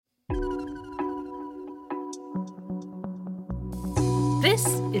This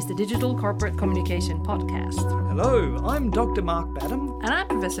is the Digital Corporate Communication Podcast. Hello, I'm Dr. Mark Badham. And I'm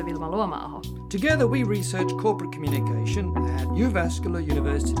Professor Vilma Luomaaho. Together we research corporate communication at Uvascular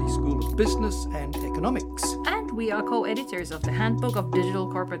University School of Business and Economics. And we are co-editors of the Handbook of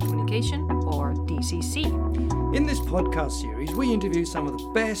Digital Corporate Communication, or DCC. In this podcast series, we interview some of the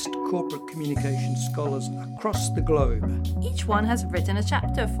best corporate communication scholars across the globe. Each one has written a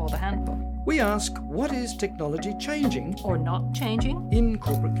chapter for the handbook. We ask, what is technology changing or not changing in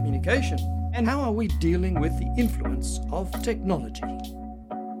corporate communication? And how are we dealing with the influence of technology?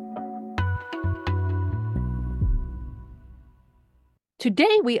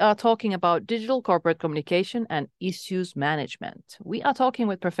 Today we are talking about digital corporate communication and issues management. We are talking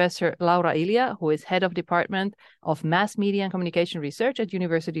with Professor Laura Ilja, who is Head of Department of Mass Media and Communication Research at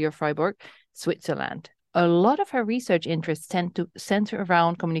University of Freiburg, Switzerland. A lot of her research interests tend to center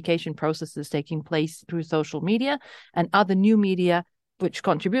around communication processes taking place through social media and other new media, which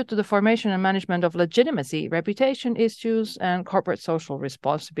contribute to the formation and management of legitimacy, reputation issues, and corporate social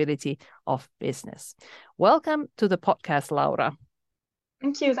responsibility of business. Welcome to the podcast, Laura.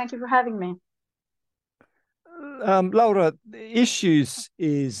 Thank you. Thank you for having me. Laura, issues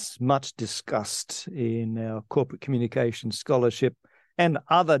is much discussed in our corporate communication scholarship and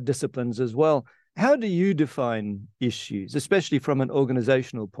other disciplines as well. How do you define issues, especially from an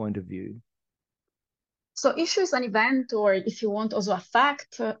organizational point of view? So issue is an event, or if you want, also a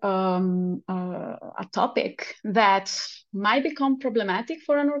fact, a topic that might become problematic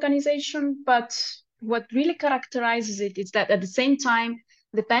for an organization. But what really characterizes it is that at the same time,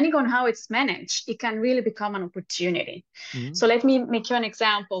 depending on how it's managed, it can really become an opportunity. Mm-hmm. So let me make you an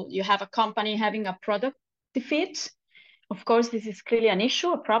example. You have a company having a product defeat. Of course, this is clearly an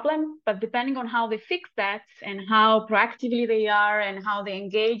issue, a problem, but depending on how they fix that and how proactively they are and how they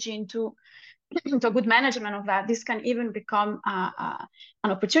engage into a good management of that, this can even become an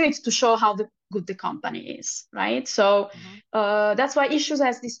opportunity to show how good the company is, right? So that's why issues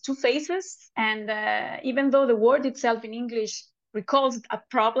has these two phases. And even though the word itself in English recalls a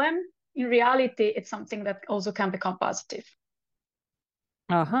problem, in reality, it's something that also can become positive.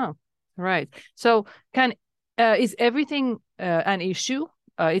 Right. So is everything an issue?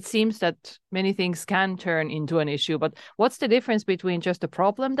 It seems that many things can turn into an issue, but what's the difference between just a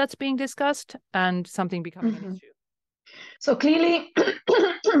problem that's being discussed and something becoming an issue? So clearly,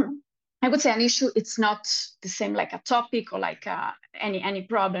 I would say an issue, it's not the same like a topic or like any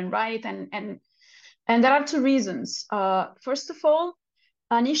problem, right? And there are two reasons. First of all,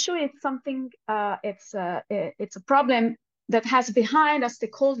 an issue is something, it's a problem that has behind a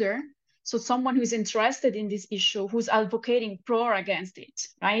stakeholder. So someone who's interested in this issue, who's advocating pro or against it,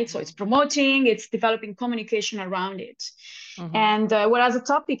 right? So it's promoting, it's developing communication around it. Mm-hmm. And whereas a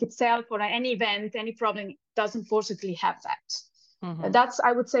topic itself or any event, any problem doesn't forcibly have that. Mm-hmm. That's,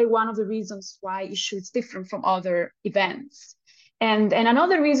 I would say, one of the reasons why issue is different from other events. And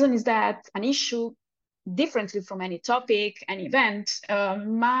another reason is that an issue, differently from any topic, any event,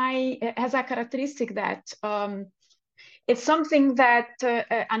 has a characteristic that it's something that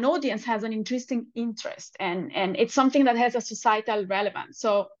an audience has an interesting interest, and it's something that has a societal relevance.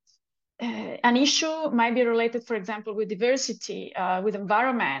 So an issue might be related, for example, with diversity, with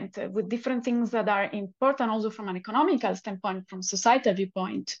environment, with different things that are important also from an economical standpoint, from societal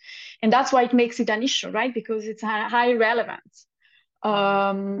viewpoint. And that's why it makes it an issue, right? Because it's a high relevance,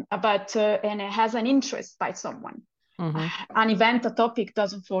 and it has an interest by someone. Mm-hmm. An event, a topic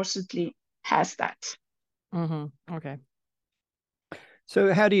doesn't forcibly has that. Mm-hmm. Okay.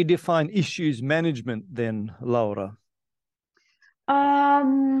 So how do you define issues management then, Laura?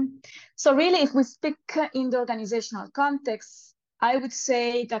 So really, if we speak in the organizational context, I would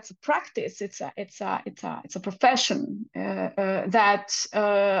say that's a practice. It's a profession that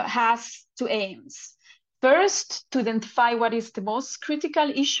has two aims. First, to identify what is the most critical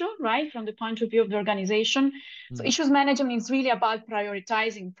issue, right, from the point of view of the organization. Mm-hmm. So issues management is really about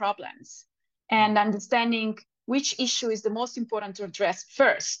prioritizing problems and understanding which issue is the most important to address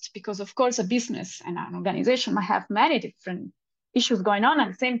first, because of course a business and an organization might have many different issues going on at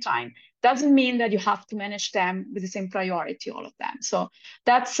the same time. Doesn't mean that you have to manage them with the same priority, all of them. So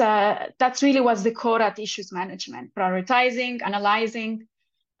that's really what's the core at issues management: prioritizing, analyzing,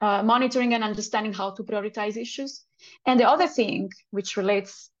 monitoring, and understanding how to prioritize issues. And the other thing, which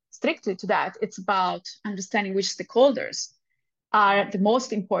relates strictly to that, it's about understanding which stakeholders are the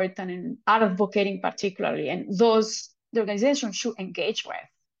most important and are advocating particularly, and those the organization should engage with.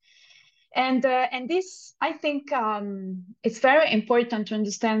 And this, I think, it's very important to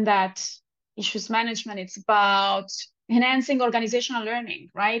understand that issues management, it's about enhancing organizational learning,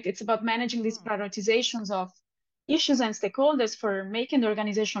 right? It's about managing these prioritizations of issues and stakeholders for making the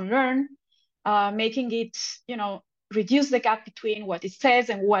organization learn, making it, reduce the gap between what it says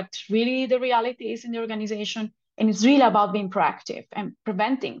and what really the reality is in the organization. And it's really about being proactive and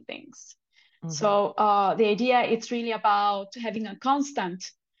preventing things. So the idea, it's really about having a constant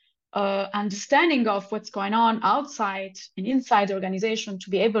understanding of what's going on outside and inside the organization to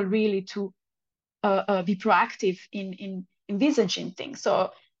be able really to be proactive in envisaging things.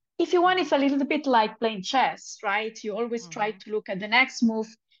 So if you want, it's a little bit like playing chess, right? You always try to look at the next move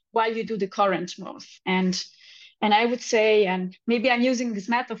while you do the current move. And I would say, and maybe I'm using this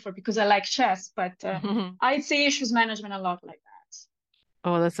metaphor because I like chess, but I'd say issues management a lot like that.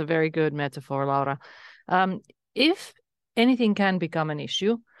 Oh, that's a very good metaphor, Laura. If anything can become an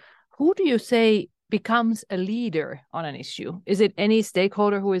issue, who do you say becomes a leader on an issue? Is it any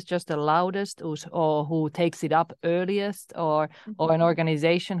stakeholder who is just the loudest or who takes it up earliest or an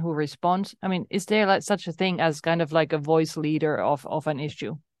organization who responds? I mean, is there like such a thing as kind of like a voice leader of an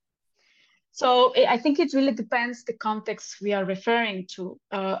issue? So I think it really depends the context we are referring to.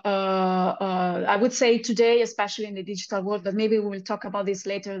 I would say today, especially in the digital world, but maybe we will talk about this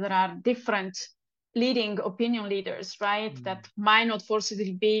later, there are different leading opinion leaders, right? That might not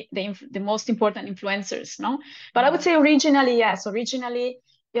forcibly be the most important influencers, no? But I would say originally, yes. Originally,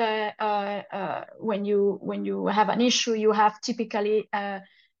 when you have an issue, you have typically a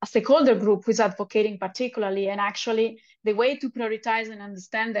stakeholder group who's advocating particularly, and actually the way to prioritize and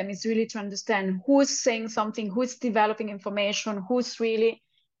understand them is really to understand who's saying something, who's developing information, who's really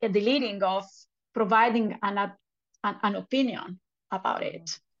at the leading of providing an opinion about it.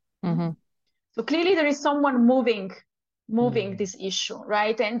 So clearly there is someone moving this issue,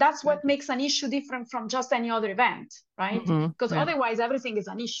 right? And that's what makes an issue different from just any other event, right? Because otherwise everything is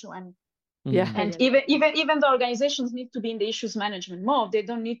an issue. And and even the organizations need to be in the issues management mode. They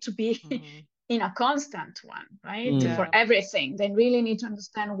don't need to be in a constant one, right? For everything. They really need to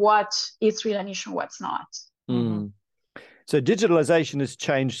understand what is really an issue, what's not. So digitalization has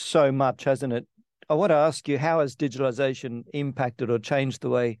changed so much, hasn't it? I want to ask you, how has digitalization impacted or changed the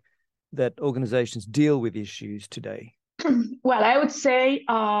way that organizations deal with issues today? Well, I would say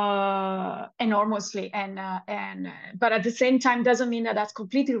enormously, but at the same time doesn't mean that that's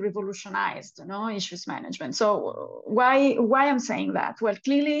completely revolutionized, issues management. So why I'm saying that? Well,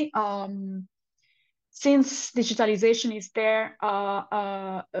 clearly, since digitalization is there,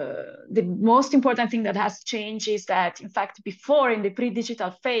 the most important thing that has changed is that, in fact, before in the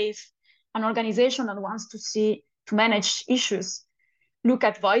pre-digital phase, an organization that wants to manage issues look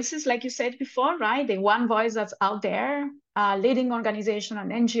at voices, like you said before, right? The one voice that's out there, a leading organization, an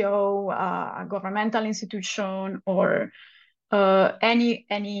NGO, a governmental institution, or any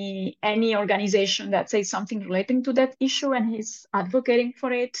organization that says something relating to that issue and he's advocating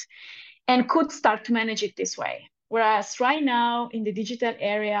for it, and could start to manage it this way. Whereas right now in the digital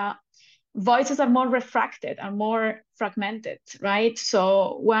area, voices are more refracted, are more fragmented, right?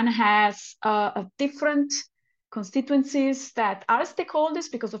 So one has a different constituencies that are stakeholders,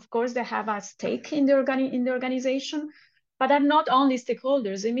 because of course they have a stake in the organization, but are not only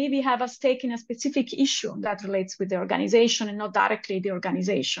stakeholders. They maybe have a stake in a specific issue that relates with the organization and not directly the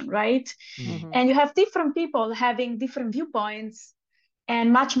organization, right? And you have different people having different viewpoints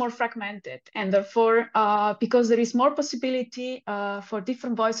and much more fragmented. And therefore, because there is more possibility for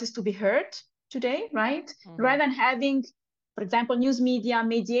different voices to be heard today, right? Rather than having, for example, news media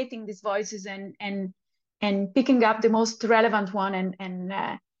mediating these voices and picking up the most relevant one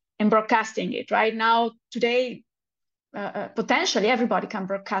and broadcasting it. Right now, today, potentially everybody can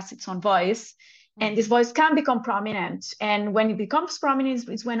broadcast its own voice, and this voice can become prominent. And when it becomes prominent,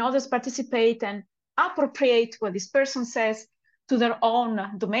 it's when others participate and appropriate what this person says to their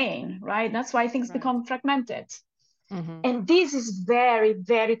own domain, right? That's why things become fragmented. And this is very,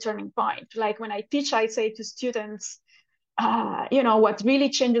 very turning point. Like when I teach, I say to students, what really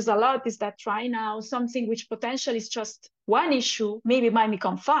changes a lot is that right now, something which potentially is just one issue, maybe might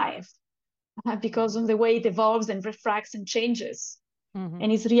become 5, because of the way it evolves and refracts and changes.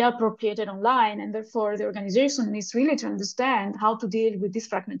 And is reappropriated online. And therefore, the organization needs really to understand how to deal with this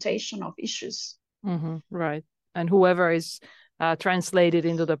fragmentation of issues. Right. And whoever is translated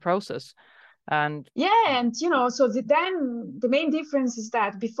into the process. And so then the main difference is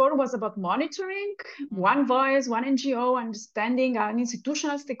that before was about monitoring, one voice, one NGO, understanding an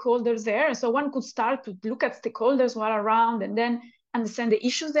institutional stakeholders there. So one could start to look at stakeholders who are around and then understand the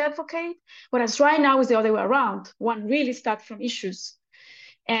issues they advocate. Whereas right now is the other way around. One really starts from issues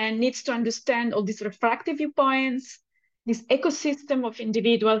and needs to understand all these refractive viewpoints, this ecosystem of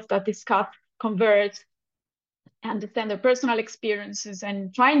individuals that discuss, converge, understand their personal experiences,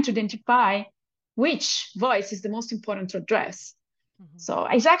 and trying to identify which voice is the most important to address. So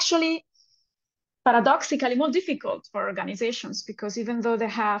it's actually paradoxically more difficult for organizations, because even though they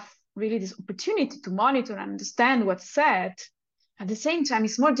have really this opportunity to monitor and understand what's said, at the same time,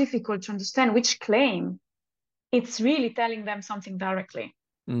 it's more difficult to understand which claim it's really telling them something directly.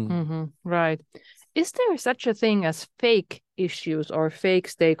 Right. Is there such a thing as fake issues or fake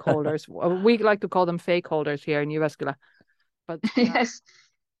stakeholders? We like to call them fake holders here in Jyväskylä. But Yes.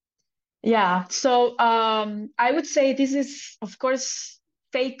 Yeah. So I would say this is, of course,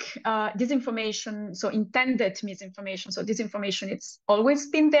 fake disinformation, so intended misinformation. So disinformation, it's always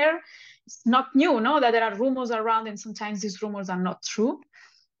been there. It's not new, no, that there are rumors around, and sometimes these rumors are not true.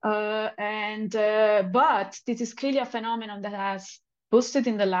 But this is clearly a phenomenon that has boosted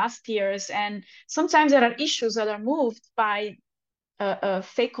in the last years, and sometimes there are issues that are moved by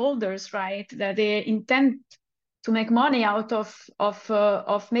fake holders, right? That they intend to make money out of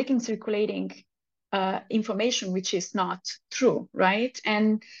making circulating information which is not true, right?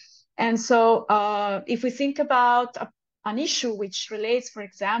 And so if we think about an issue which relates, for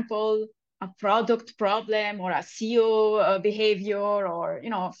example, a product problem or a CEO behavior, or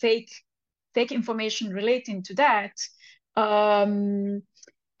fake information relating to that,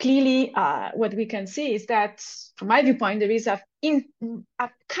 clearly what we can see is that, from my viewpoint, there is a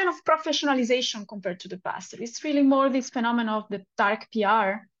kind of professionalization compared to the past. It's really more this phenomenon of the dark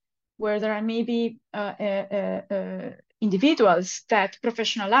PR, where there are maybe individuals that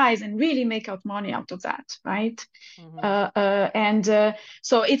professionalize and really make out money out of that, right?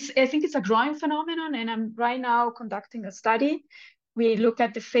 So I think it's a growing phenomenon, and I'm right now conducting a study. We look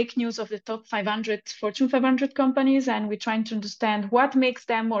at the fake news of the top 500 Fortune 500 companies, and we're trying to understand what makes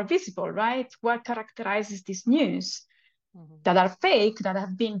them more visible, right? What characterizes this news that are fake, that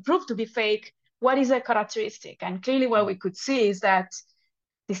have been proved to be fake? What is a characteristic? And clearly what we could see is that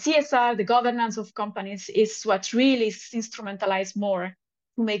the CSR, the governance of companies, is what really is instrumentalized more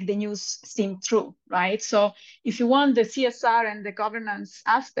to make the news seem true, right? So if you want the CSR and the governance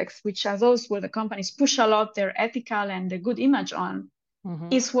aspects, which are those where the companies push a lot their ethical and the good image on,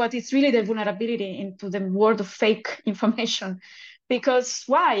 is what is really the vulnerability into the world of fake information. Because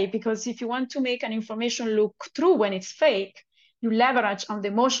why? Because if you want to make an information look true when it's fake, you leverage on the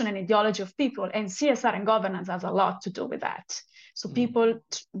emotion and ideology of people, and CSR and governance has a lot to do with that. So people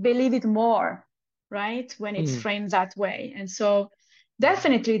believe it more, right, when it's framed that way. And so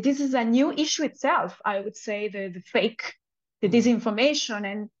definitely this is a new issue itself, I would say, the fake, the disinformation,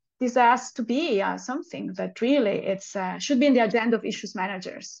 and this has to be something that really should be in the agenda of issues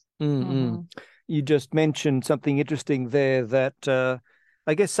managers. You just mentioned something interesting there, that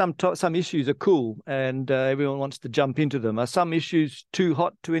I guess some issues are cool and everyone wants to jump into them. Are some issues too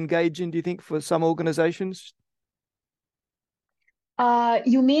hot to engage in, do you think, for some organizations?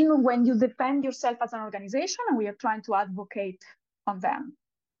 You mean when you defend yourself as an organization and we are trying to advocate on them?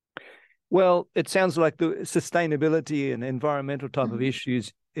 Well, it sounds like the sustainability and environmental type of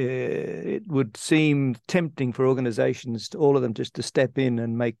issues, it would seem tempting for organizations, all of them, just to step in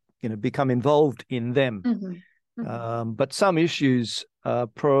and become involved in them. But some issues are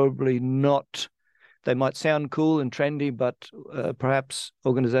probably not. They might sound cool and trendy, but perhaps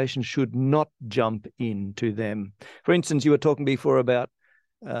organizations should not jump into them. For instance, you were talking before about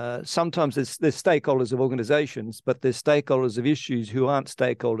sometimes there's stakeholders of organizations, but there's stakeholders of issues who aren't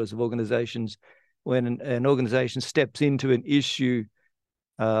stakeholders of organizations. When an organization steps into an issue,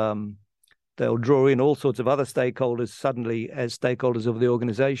 they'll draw in all sorts of other stakeholders suddenly as stakeholders of the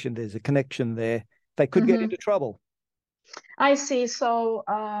organization. There's a connection there. They could get into trouble. I see. So,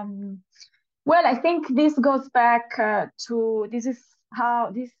 well, I think this goes back to, this is how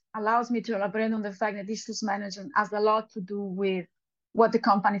this allows me to elaborate on the fact that issues management has a lot to do with what the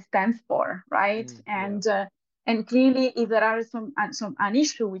company stands for, right? And clearly, if there are an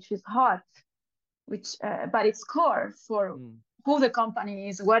issue which is hot, but it's core for who the company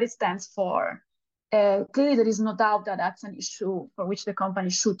is, what it stands for, clearly there is no doubt that that's an issue for which the company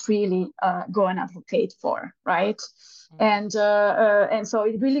should really go and advocate for, right? And so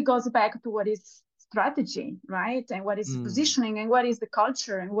it really goes back to what is strategy, right? And what is positioning, and what is the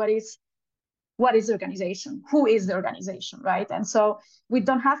culture, and what is the organization, who is the organization, right? And so we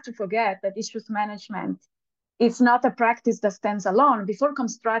don't have to forget that issues management, it's not a practice that stands alone. Before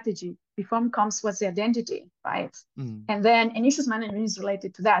comes strategy, before comes what's the identity, right? And then issues management is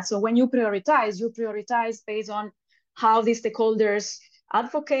related to that. So when you prioritize based on how the stakeholders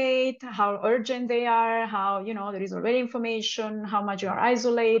advocate, how urgent they are, how there is already information, how much you are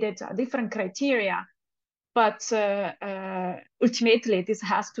isolated, different criteria. But ultimately, this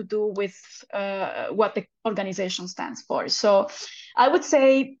has to do with what the organization stands for. So I would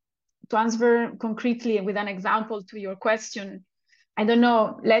say to answer concretely with an example to your question, I don't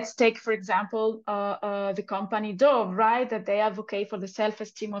know, let's take, for example, the company Dove, right? That they advocate for the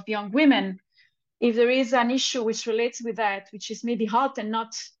self-esteem of young women. If there is an issue which relates with that, which is maybe hot and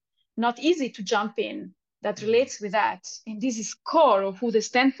not easy to jump in, that relates with that, and this is core of who they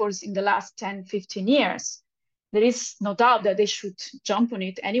stand for in the last 10, 15 years, there is no doubt that they should jump on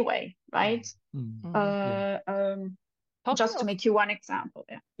it anyway, right? Just to make you one example.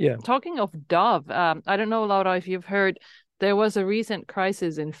 Yeah. Talking of Dove, I don't know, Laura, if you've heard, there was a recent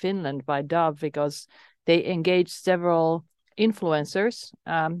crisis in Finland by Dove because they engaged several influencers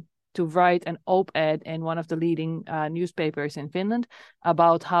to write an op-ed in one of the leading newspapers in Finland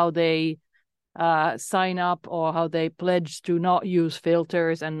about how they sign up or how they pledge to not use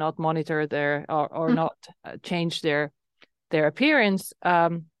filters and not monitor their or not change their appearance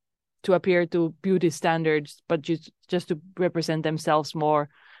to appear to beauty standards, but just to represent themselves more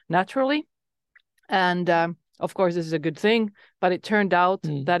naturally. And of course, this is a good thing, but it turned out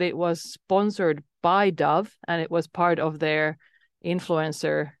that it was sponsored by Dove and it was part of their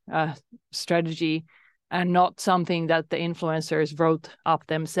influencer strategy and not something that the influencers wrote up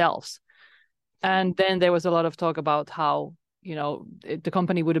themselves. And then there was a lot of talk about how, the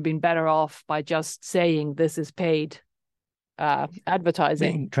company would have been better off by just saying this is paid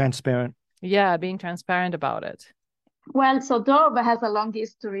advertising. Being transparent. Yeah, being transparent about it. Well, so Dove has a long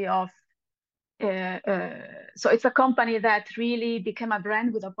history of, so it's a company that really became a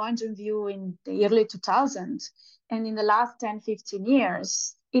brand with a point of view in the early 2000s. And in the last 10, 15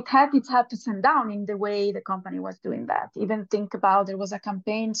 years, it had its ups and downs in the way the company was doing that. Even think about, there was a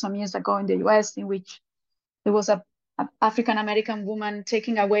campaign some years ago in the US in which there was a African-American woman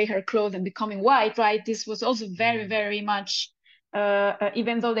taking away her clothes and becoming white, right? This was also very, very much,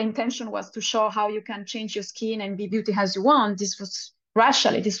 even though the intention was to show how you can change your skin and be beauty as you want, this was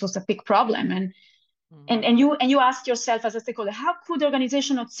racially, this was a big problem. And you ask yourself as a stakeholder, how could the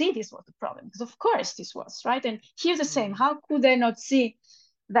organization not see this was the problem? Because of course this was, right? And here's the same, how could they not see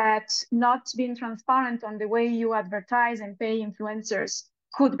that not being transparent on the way you advertise and pay influencers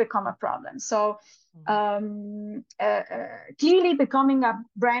could become a problem? So clearly becoming a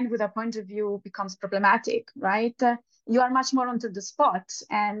brand with a point of view becomes problematic, right? You are much more onto the spot,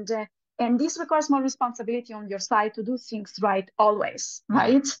 and this requires more responsibility on your side to do things right always,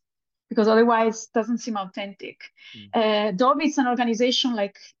 right? Because otherwise it doesn't seem authentic. Dove is an organization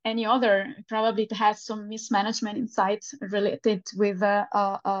like any other. Probably it has some mismanagement insights related with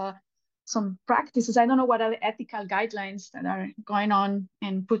some practices. I don't know what are the ethical guidelines that are going on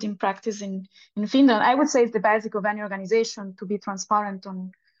and put in practice in Finland. I would say it's the basic of any organization to be transparent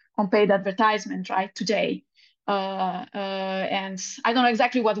on paid advertisement, right, today. And I don't know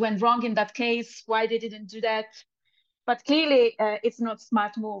exactly what went wrong in that case, why they didn't do that. But clearly, it's not a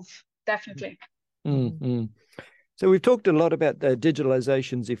smart move, definitely. So we've talked a lot about the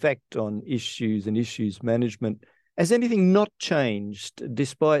digitalization's effect on issues and issues management. Has anything not changed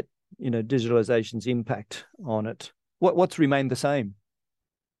despite digitalization's impact on it? What's remained the same?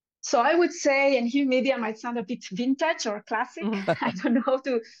 So I would say, and here maybe I might sound a bit vintage or classic, I don't know,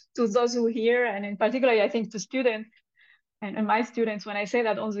 to those who hear, and in particular, I think to students and my students, when I say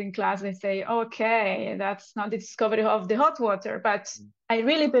that also in class, they say, okay, that's not the discovery of the hot water, but I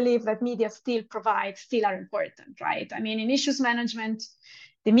really believe that media still are important, right? I mean, in issues management,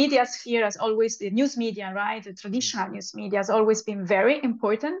 the media sphere has always, the news media, right? The traditional news media has always been very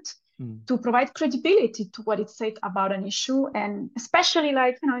important to provide credibility to what it said about an issue. And especially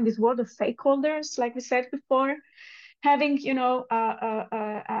in this world of stakeholders, like we said before, having, a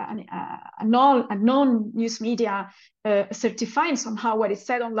non-news media certifying somehow what is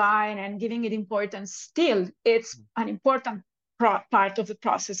said online and giving it importance, still, it's an important part of the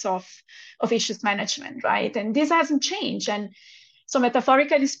process of issues management, right? And this hasn't changed. And so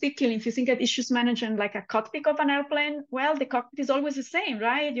metaphorically speaking, if you think of issues management like a cockpit of an airplane, well, the cockpit is always the same,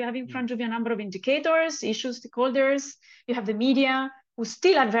 right? You have in front of you a number of indicators, issues, stakeholders, you have the media, who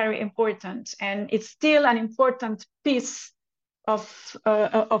still are very important. And it's still an important piece of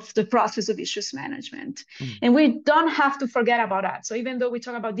the process of issues management. And we don't have to forget about that. So even though we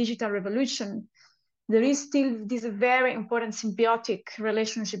talk about digital revolution, there is still this very important symbiotic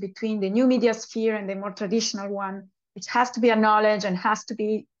relationship between the new media sphere and the more traditional one, which has to be acknowledged and has to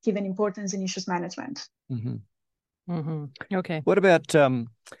be given importance in issues management. Okay. What about,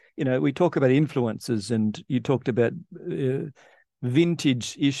 we talk about influencers, and you talked about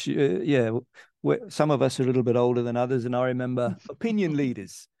vintage issue. Some of us are a little bit older than others, and I remember opinion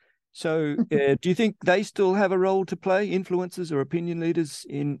leaders. So do you think they still have a role to play, influencers or opinion leaders,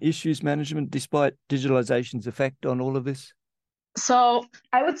 in issues management, despite digitalization's effect on all of this? So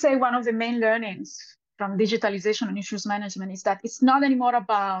I would say one of the main learnings from digitalization and issues management is that it's not anymore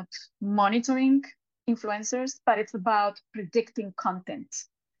about monitoring influencers, but it's about predicting content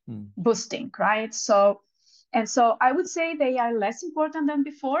boosting, right? So I would say they are less important than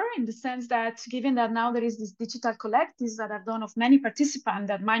before, in the sense that given that now there is this digital collectives that are done of many participants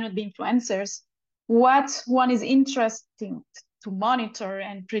that might not be influencers, what one is interesting to monitor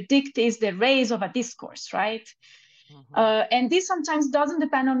and predict is the rise of a discourse, right? And this sometimes doesn't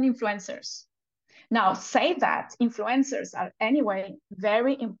depend on influencers. Now, say that influencers are anyway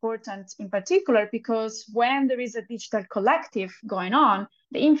very important in particular, because when there is a digital collective going on,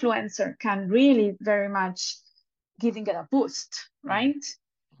 the influencer can really very much giving it a boost, right?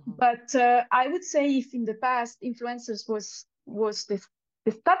 But I would say if in the past influencers was the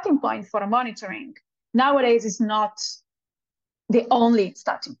starting point for monitoring, nowadays is not the only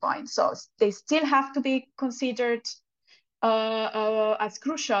starting point. So they still have to be considered as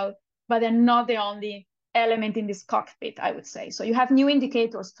crucial, but they're not the only element in this cockpit, I would say. So you have new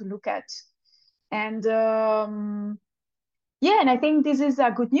indicators to look at. And yeah, and I think this is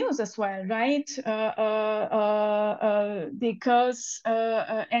a good news as well, right? Because,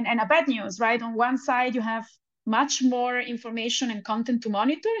 and a bad news, right? On one side, you have much more information and content to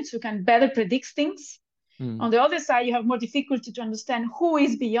monitor, so you can better predict things. On the other side, you have more difficulty to understand who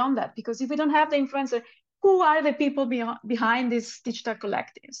is beyond that, because if we don't have the influencer, who are the people behind these digital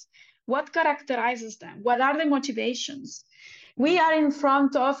collectives? What characterizes them? What are the motivations? We are in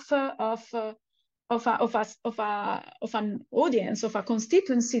front of an audience, of a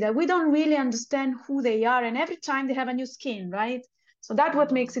constituency that we don't really understand who they are, and every time they have a new skin, right? So that's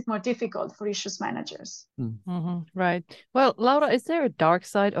what makes it more difficult for issues managers. Right. Well, Laura, is there a dark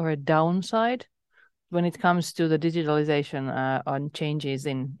side or a downside when it comes to the digitalization on changes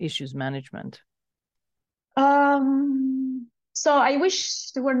in issues management? So I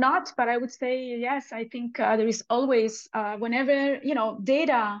wish there were not, but I would say yes. I think there is always, whenever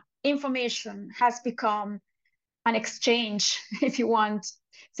data information has become an exchange, if you want,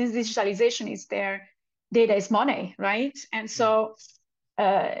 since digitalization is there, data is money, right? And so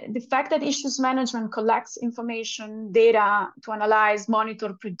the fact that issues management collects information, data to analyze,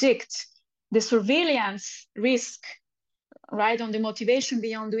 monitor, predict the surveillance risk, right, on the motivation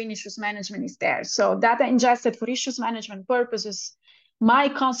beyond doing issues management is there. So data ingested for issues management purposes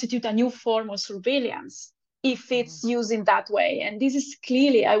might constitute a new form of surveillance if it's used in that way. And this is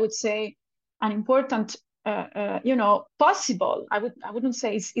clearly, I would say, an important, possible, I wouldn't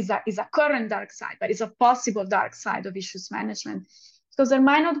say is a current dark side, but it's a possible dark side of issues management, because there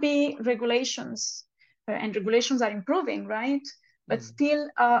might not be regulations, and regulations are improving, right? But still,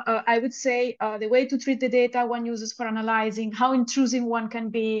 I would say the way to treat the data one uses for analyzing, how intrusive one can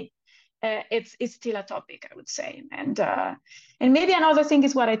be, it's still a topic, I would say. And maybe another thing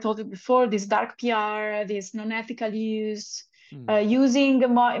is what I told you before, this dark PR, this non-ethical use, using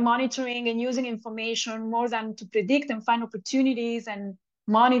monitoring and using information more than to predict and find opportunities and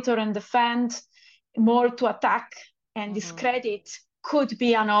monitor and defend, more to attack and discredit, could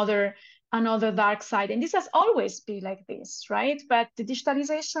be another dark side. And this has always been like this, right? But the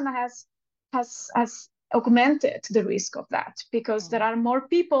digitalization has augmented the risk of that, because there are more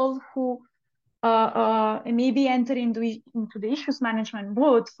people who maybe enter into the issues management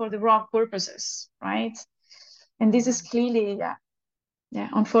mode for the wrong purposes, right? And this is clearly,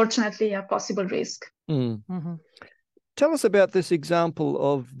 unfortunately, a possible risk. Tell us about this example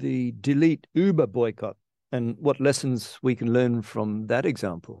of the delete Uber boycott and what lessons we can learn from that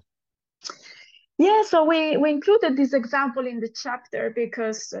example. Yeah, so we included this example in the chapter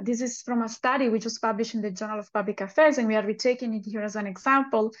because this is from a study which was published in the Journal of Public Affairs, and we are retaking it here as an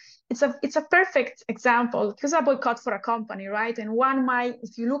example. It's a perfect example because a boycott for a company, right? And one might,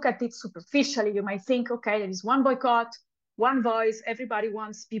 if you look at it superficially, you might think, okay, there is one boycott, one voice, everybody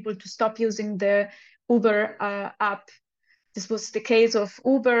wants people to stop using the Uber app. This was the case of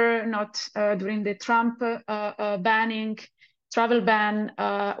Uber, not during the Trump travel ban.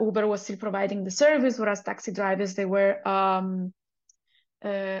 Uber was still providing the service, whereas taxi drivers, they were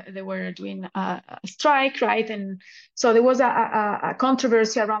doing a strike, right? And so there was a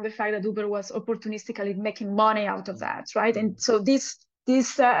controversy around the fact that Uber was opportunistically making money out of that, right? And so this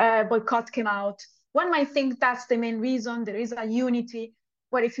boycott came out. One might think that's the main reason. There is a unity.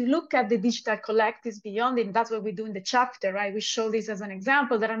 But if you look at the digital collectives beyond it, that's what we do in the chapter, right? We show this as an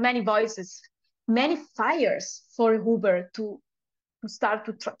example. There are many voices, many fires for Uber to start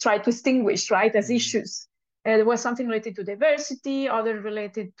to try to extinguish, right, as issues. There was something related to diversity, other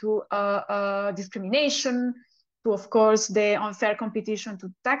related to discrimination, to, of course, the unfair competition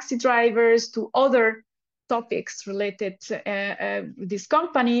to taxi drivers, to other topics related to this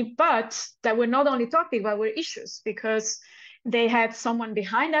company, but that were not only topics, but were issues, because they had someone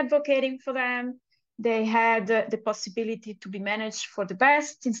behind advocating for them. They had the possibility to be managed for the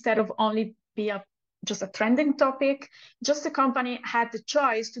best instead of only be just a trending topic. Just the company had the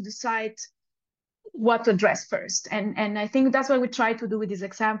choice to decide what to address first. And I think that's what we try to do with this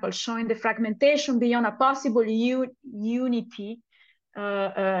example, showing the fragmentation beyond a possible unique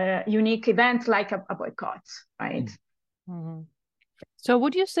event like a boycott, right? Mm-hmm. So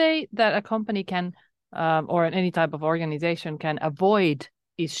would you say that a company can, or any type of organization can avoid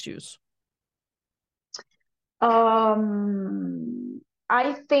issues?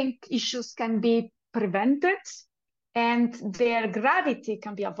 I think issues can be prevented and their gravity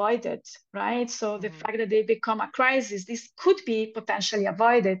can be avoided, right? So the fact that they become a crisis, this could be potentially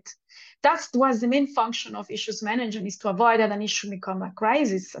avoided. That was the main function of issues management, is to avoid that an issue become a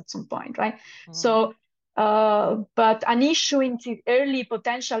crisis at some point, right? So, but an issue in the early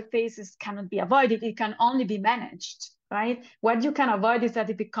potential phases cannot be avoided. It can only be managed, right? What you can avoid is that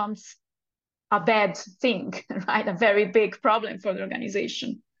it becomes a bad thing, right? A very big problem for the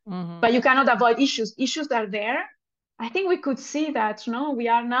organization. But you cannot avoid issues. Issues are there. I think we could see that, we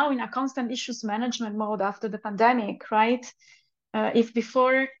are now in a constant issues management mode after the pandemic, right? If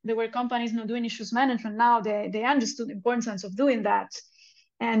before there were companies not doing issues management, now they understood the importance of doing that.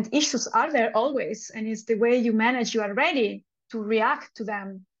 And issues are there always. And it's the way you manage, you are ready to react to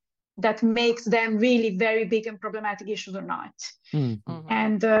them, that makes them really very big and problematic issues or not.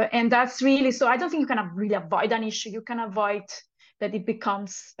 And that's really, so I don't think you can really avoid an issue. You can avoid that it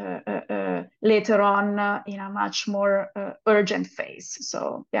becomes later on in a much more urgent phase.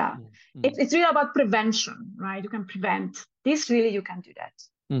 So yeah, it's really about prevention, right? You can prevent this, really, you can do that.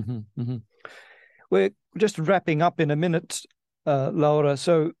 We're just wrapping up in a minute, Laura.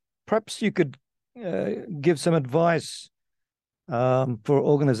 So perhaps you could give some advice for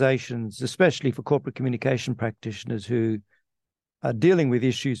organizations, especially for corporate communication practitioners who are dealing with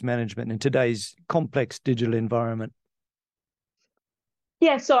issues management in today's complex digital environment.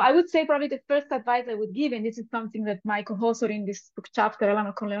 Yeah, so I would say probably the first advice I would give, and this is something that my co-author in this book chapter,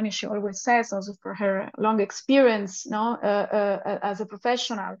 Elena Corleone, she always says, also for her long experience, as a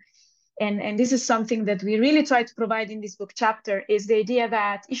professional, and this is something that we really try to provide in this book chapter, is the idea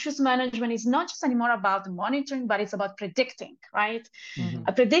that issues management is not just anymore about monitoring, but it's about predicting, right?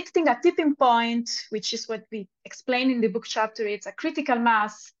 Predicting a tipping point, which is what we explain in the book chapter. It's a critical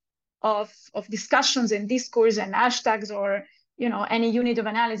mass of discussions and discourse and hashtags, or any unit of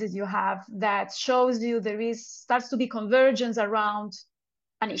analysis you have, that shows you starts to be convergence around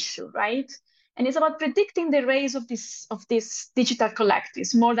an issue, right? And it's about predicting the rise of these digital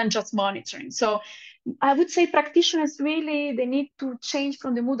collectives more than just monitoring. So I would say practitioners really, they need to change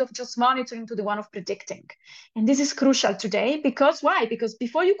from the mood of just monitoring to the one of predicting. And this is crucial today, because why? Because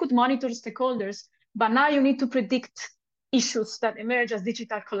before you could monitor stakeholders, but now you need to predict issues that emerge as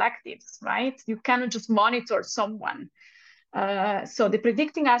digital collectives, right? You cannot just monitor someone. So the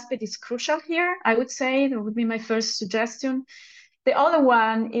predicting aspect is crucial here, I would say. That would be my first suggestion. The other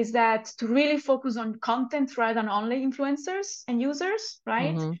one is that to really focus on content rather than only influencers and users,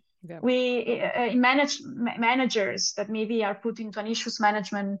 right? Yeah. We managers that maybe are put into an issues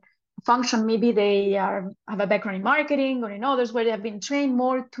management function, maybe they have a background in marketing or in others where they have been trained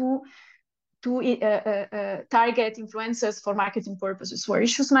more to target influencers for marketing purposes, where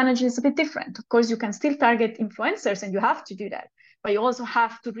issues management is a bit different. Of course, you can still target influencers and you have to do that, but you also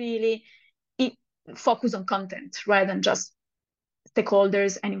have to really focus on content rather than just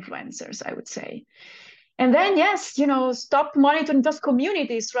stakeholders and influencers, I would say. And then, yes, stop monitoring just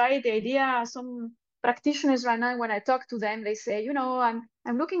communities, right? The idea, some practitioners right now, when I talk to them, they say,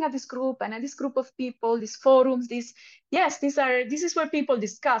 I'm looking at this group and at this group of people, these forums, this is where people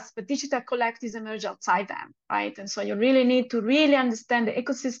discuss, but digital collectives emerge outside them, right? And so you really need to really understand the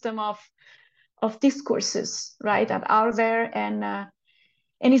ecosystem of discourses, right, that are there.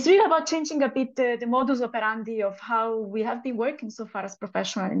 And it's really about changing a bit the modus operandi of how we have been working so far as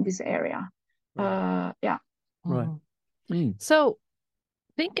professionals in this area. Yeah. Right. So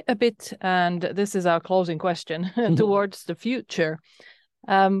think a bit, and this is our closing question, towards the future.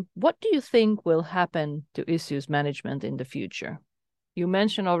 What do you think will happen to issues management in the future? You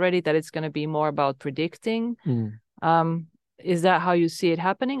mentioned already that it's going to be more about predicting. Is that how you see it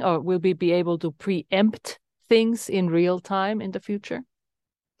happening, or will we be able to preempt things in real time in the future?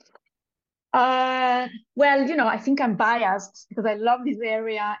 Well, I think I'm biased because I love this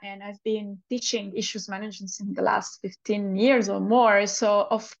area and I've been teaching issues management in the last 15 years or more. So,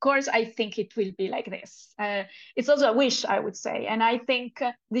 of course, I think it will be like this. It's also a wish, I would say. And I think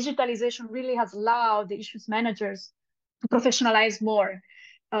digitalization really has allowed the issues managers to professionalize more.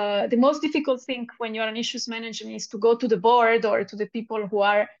 The most difficult thing when you're an issues manager is to go to the board or to the people who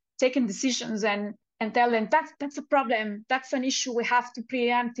are taking decisions and tell them that's a problem, that's an issue, we have to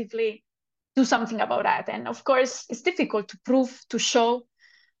preemptively do something about that. And of course, it's difficult to prove, to show,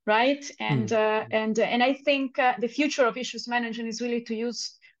 right? And I think the future of issues management is really to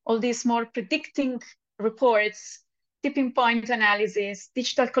use all these more predicting reports, tipping point analysis,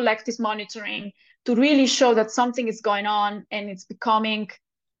 digital collective monitoring to really show that something is going on and it's becoming,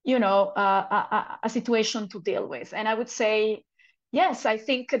 a situation to deal with. And I would say, yes, I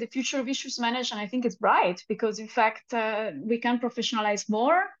think the future of issues management, I think it's bright because in fact, we can professionalize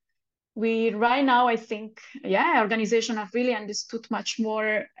more. We right now, I think, organizations have really understood much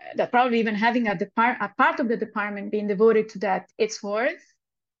more that probably even having a part of the department being devoted to that, it's worth.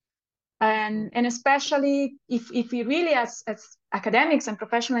 And especially if we really, as academics and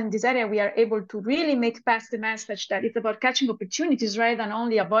professionals in this area, we are able to really make pass the message that it's about catching opportunities rather than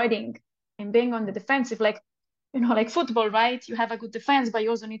only avoiding and being on the defensive. Like football, right? You have a good defense, but you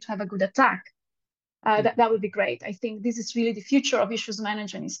also need to have a good attack. That would be great. I think this is really the future of issues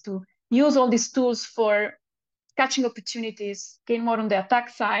management, is to use all these tools for catching opportunities, gain more on the attack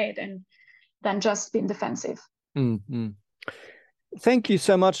side and than just being defensive. Mm-hmm. Thank you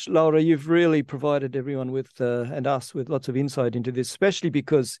so much, Laura. You've really provided everyone with and us with lots of insight into this, especially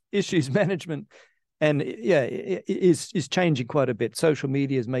because issues management is changing quite a bit. Social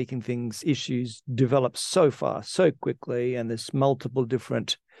media is making issues develop so fast, so quickly, and there's multiple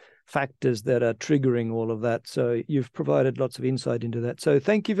different factors that are triggering all of that. So you've provided lots of insight into that. So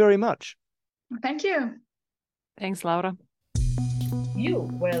thank you very much. Thank you. Thanks, Laura. You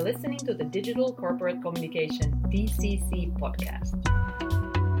were listening to the Digital Corporate Communication DCC podcast.